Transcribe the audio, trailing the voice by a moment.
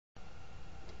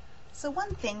So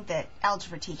one thing that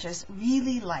algebra teachers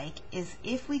really like is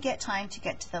if we get time to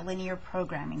get to the linear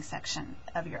programming section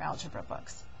of your algebra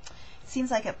books. It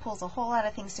seems like it pulls a whole lot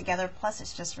of things together, plus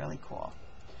it's just really cool.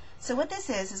 So what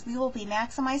this is we will be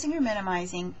maximizing or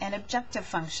minimizing an objective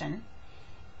function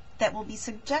that will be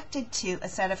subjected to a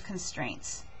set of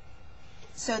constraints.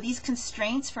 So these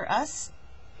constraints for us,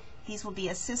 these will be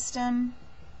a system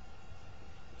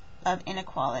of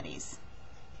inequalities.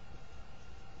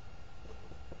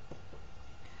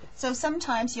 So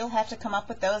sometimes you'll have to come up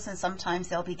with those and sometimes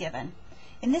they'll be given.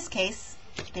 In this case,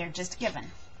 they're just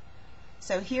given.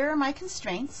 So here are my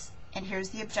constraints and here's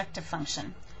the objective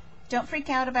function. Don't freak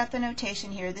out about the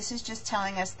notation here. This is just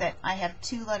telling us that I have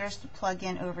two letters to plug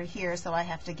in over here, so I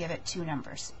have to give it two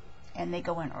numbers and they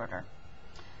go in order.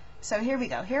 So here we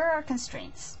go. Here are our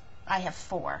constraints. I have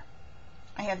 4.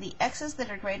 I have the x's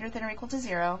that are greater than or equal to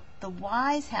 0. The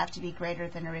y's have to be greater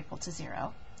than or equal to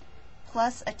 0.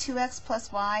 Plus a 2x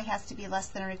plus y has to be less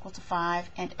than or equal to 5,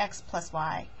 and x plus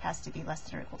y has to be less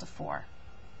than or equal to 4.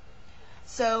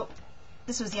 So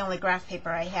this was the only graph paper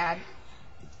I had.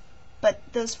 But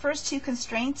those first two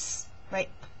constraints, right,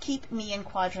 keep me in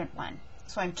quadrant 1.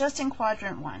 So I'm just in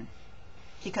quadrant 1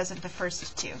 because of the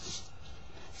first two.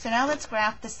 So now let's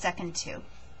graph the second two.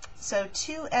 So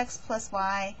 2x plus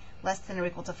y less than or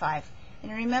equal to 5.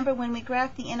 And remember, when we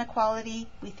graph the inequality,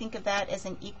 we think of that as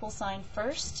an equal sign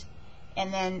first,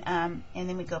 and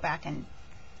then we go back and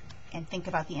think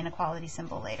about the inequality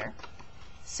symbol later.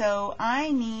 So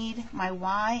I need my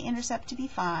y-intercept to be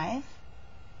 5,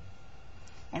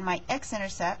 and my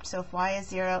x-intercept, so if y is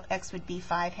 0, x would be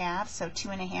 5/2, so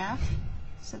 2.5.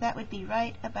 So that would be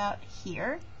right about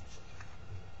here.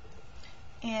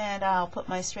 And I'll put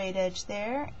my straight edge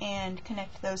there and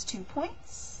connect those 2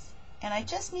 points. And I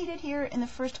just need it here in the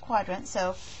first quadrant,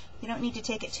 so you don't need to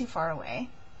take it too far away.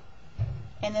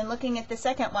 And then looking at the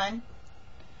second one,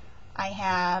 I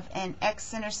have an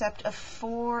x-intercept of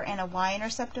 4 and a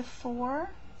y-intercept of 4.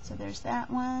 So there's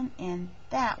that one and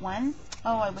that one.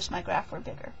 Oh, I wish my graph were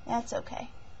bigger. That's okay.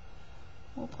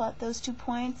 We'll plot those 2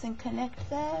 points and connect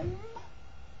them.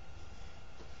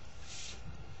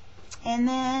 And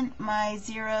then my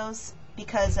zeros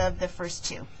because of the first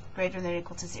two, greater than or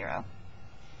equal to 0.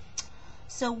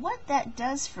 So what that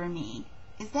does for me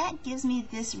is that gives me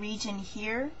this region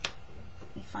here.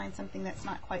 Let me find something that's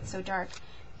not quite so dark.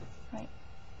 Right.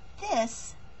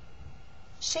 This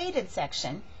shaded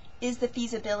section is the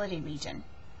feasibility region.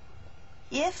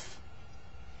 If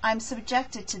I'm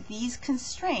subjected to these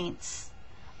constraints,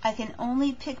 I can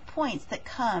only pick points that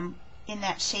come in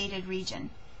that shaded region.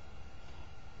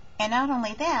 And not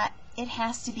only that, it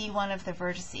has to be one of the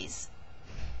vertices.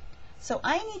 So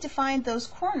I need to find those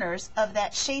corners of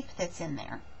that shape that's in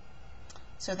there.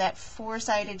 So that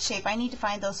 4-sided shape, I need to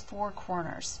find those 4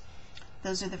 corners.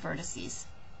 Those are the vertices.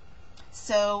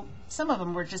 So some of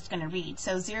them we're just going to read.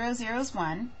 So 0, 0 is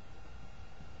 1.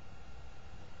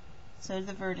 So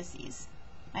the vertices.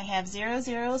 I have 0,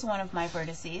 0 is one of my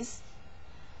vertices.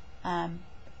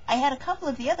 I had a couple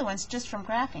of the other ones just from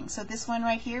graphing. So this one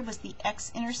right here was the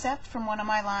x-intercept from one of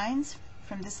my lines,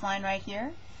 from this line right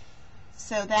here.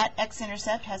 So that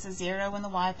x-intercept has a 0 in the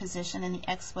y position, and the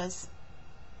x was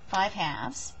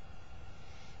 5/2.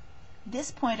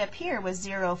 This point up here was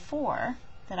 0, 4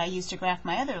 that I used to graph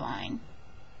my other line.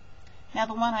 Now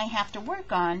the one I have to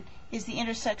work on is the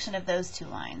intersection of those two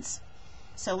lines.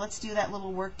 So let's do that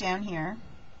little work down here.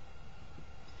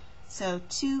 So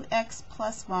 2x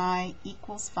plus y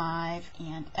equals 5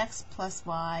 and x plus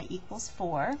y equals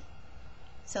 4.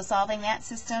 So solving that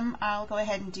system, I'll go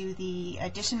ahead and do the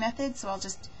addition method. So I'll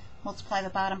just multiply the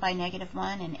bottom by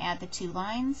 -1 and add the 2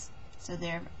 lines. So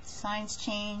their signs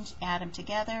change, add them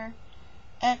together.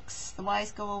 X, the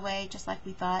y's go away just like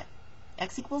we thought.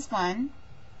 X equals 1.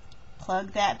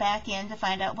 Plug that back in to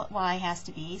find out what y has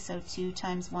to be. So 2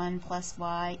 times 1 plus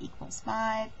y equals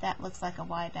 5. That looks like a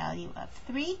y value of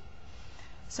 3.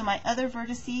 So my other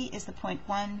vertice is the point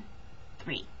 1,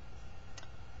 3.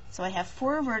 So I have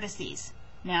 4 vertices.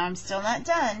 Now I'm still not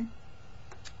done.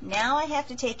 Now I have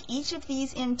to take each of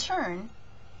these in turn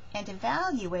and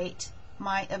evaluate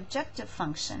my objective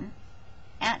function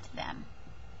at them.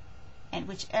 And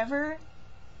whichever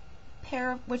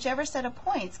set of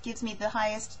points gives me the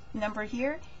highest number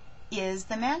here is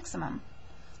the maximum.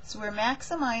 So we're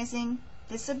maximizing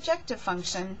this objective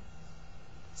function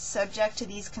subject to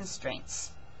these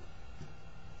constraints.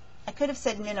 I could have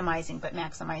said minimizing, but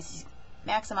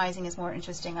maximizing is more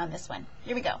interesting on this one.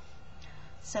 Here we go.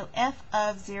 So f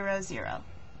of 0, 0.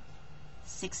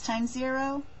 6 times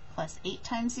 0 plus 8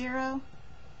 times 0.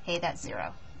 Hey, that's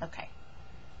 0. Okay.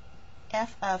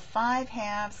 F of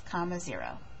 5/2,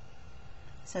 0.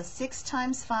 So 6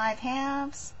 times 5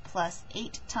 halves plus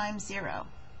 8 times 0.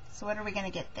 So what are we going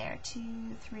to get there? 2,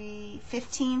 3,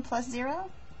 15 plus 0?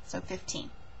 So 15.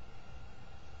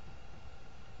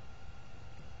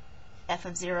 F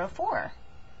of 0, 4.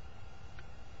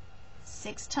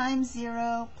 6 times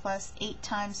 0 plus 8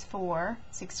 times 4.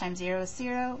 6 times 0 is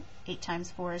 0. 8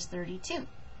 times 4 is 32.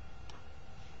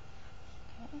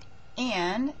 Okay.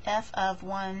 And f of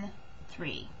 1,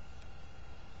 3.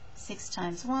 6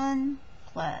 times 1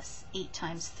 plus 8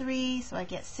 times 3. So I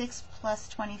get 6 plus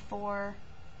 24,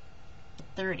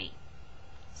 30.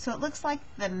 So it looks like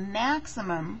the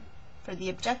maximum for the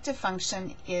objective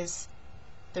function is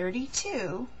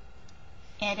 32,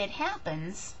 and it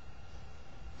happens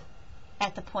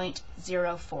at the point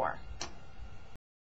 0, 4.